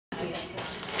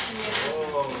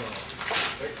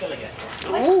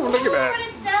Ooh, look at that. What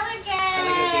is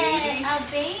delicate? A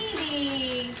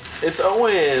baby. It's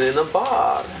Owen in a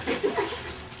box.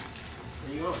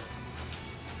 Where you going?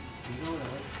 Where you going,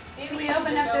 Owen? Should we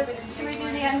open up the, should we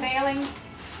do the unveiling?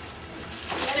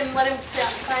 Let him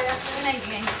find out for the night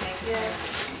again. Yeah.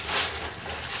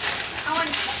 Oh, and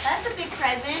that's a big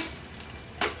present.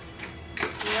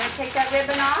 You want to take that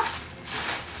ribbon off?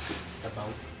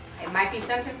 About. It might be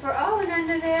something for Owen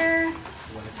under there. You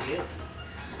want to see it?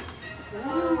 So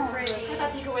pretty. I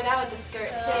thought you could wear that with the skirt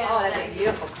too. Oh, that's a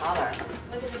beautiful color.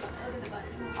 Look at the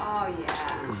buttons. Oh,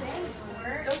 yeah. Thanks,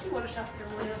 Laura. Don't you want to shop for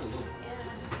one?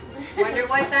 Yeah. Wonder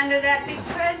what's under that big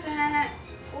present.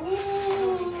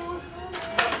 Ooh.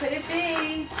 What could it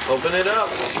be? Open it up.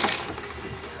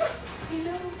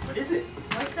 What is it?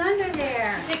 What's under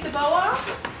there? Take the bow off.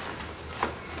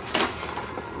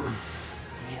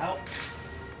 Can you help?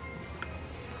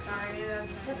 Sorry, is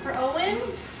it for Owen?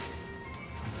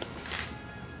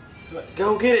 Do it.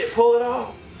 Go get it. Pull it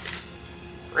off.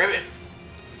 Grab it.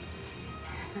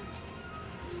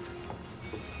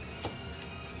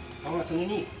 Oh, what's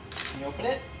underneath? Can you open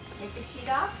it? Take the sheet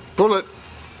off. Pull it.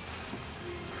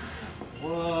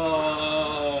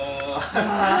 Whoa!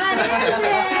 What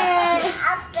is it?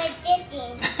 Up the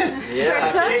kitchen.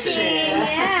 Yeah. Cooking,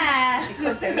 yeah.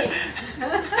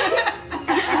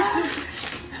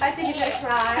 I think it's a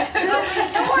try. Open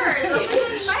the doors. Open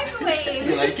the microwave.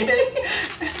 You liking it?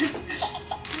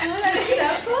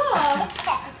 That's so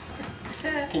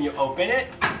cool. Can you open it?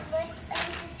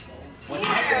 What's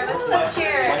Here, under let's there? look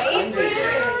here. What's under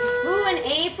there? Ooh, an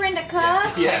apron to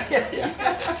cook. Yeah.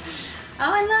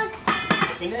 Oh, and look.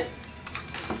 Open it.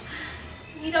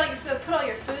 You know, you could put all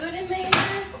your food in there.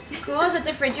 Cool. Is it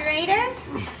the refrigerator?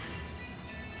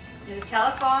 There's a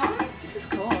telephone. This is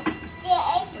cool.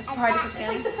 It's It's part of the It's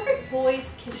like the perfect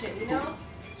boys' kitchen, you know?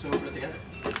 So open it together.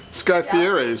 Sky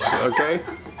Fieri's, okay?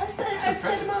 I've said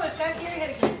impressive. to Mom, if Guy Fieri had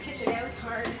a kid's kitchen, that was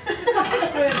hard. Put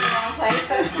it in the wrong place.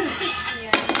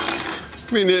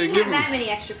 I mean, they You give have that them, many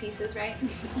extra pieces, right?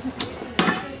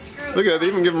 look at that, they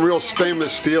even give them real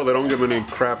stainless steel. They don't give them any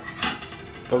crap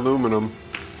aluminum.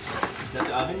 Is that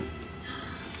the oven?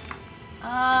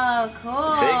 Oh,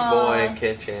 cool. Big boy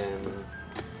kitchen.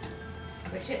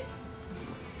 Push it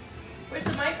Where's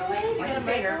the microwave? You got a Mine's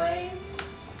bigger. microwave?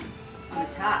 on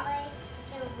the top.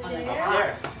 On the Up top.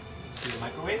 there. See the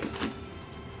microwave? You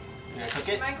gonna cook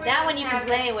it? Microwave That one doesn't you can have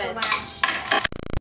play the with. latch.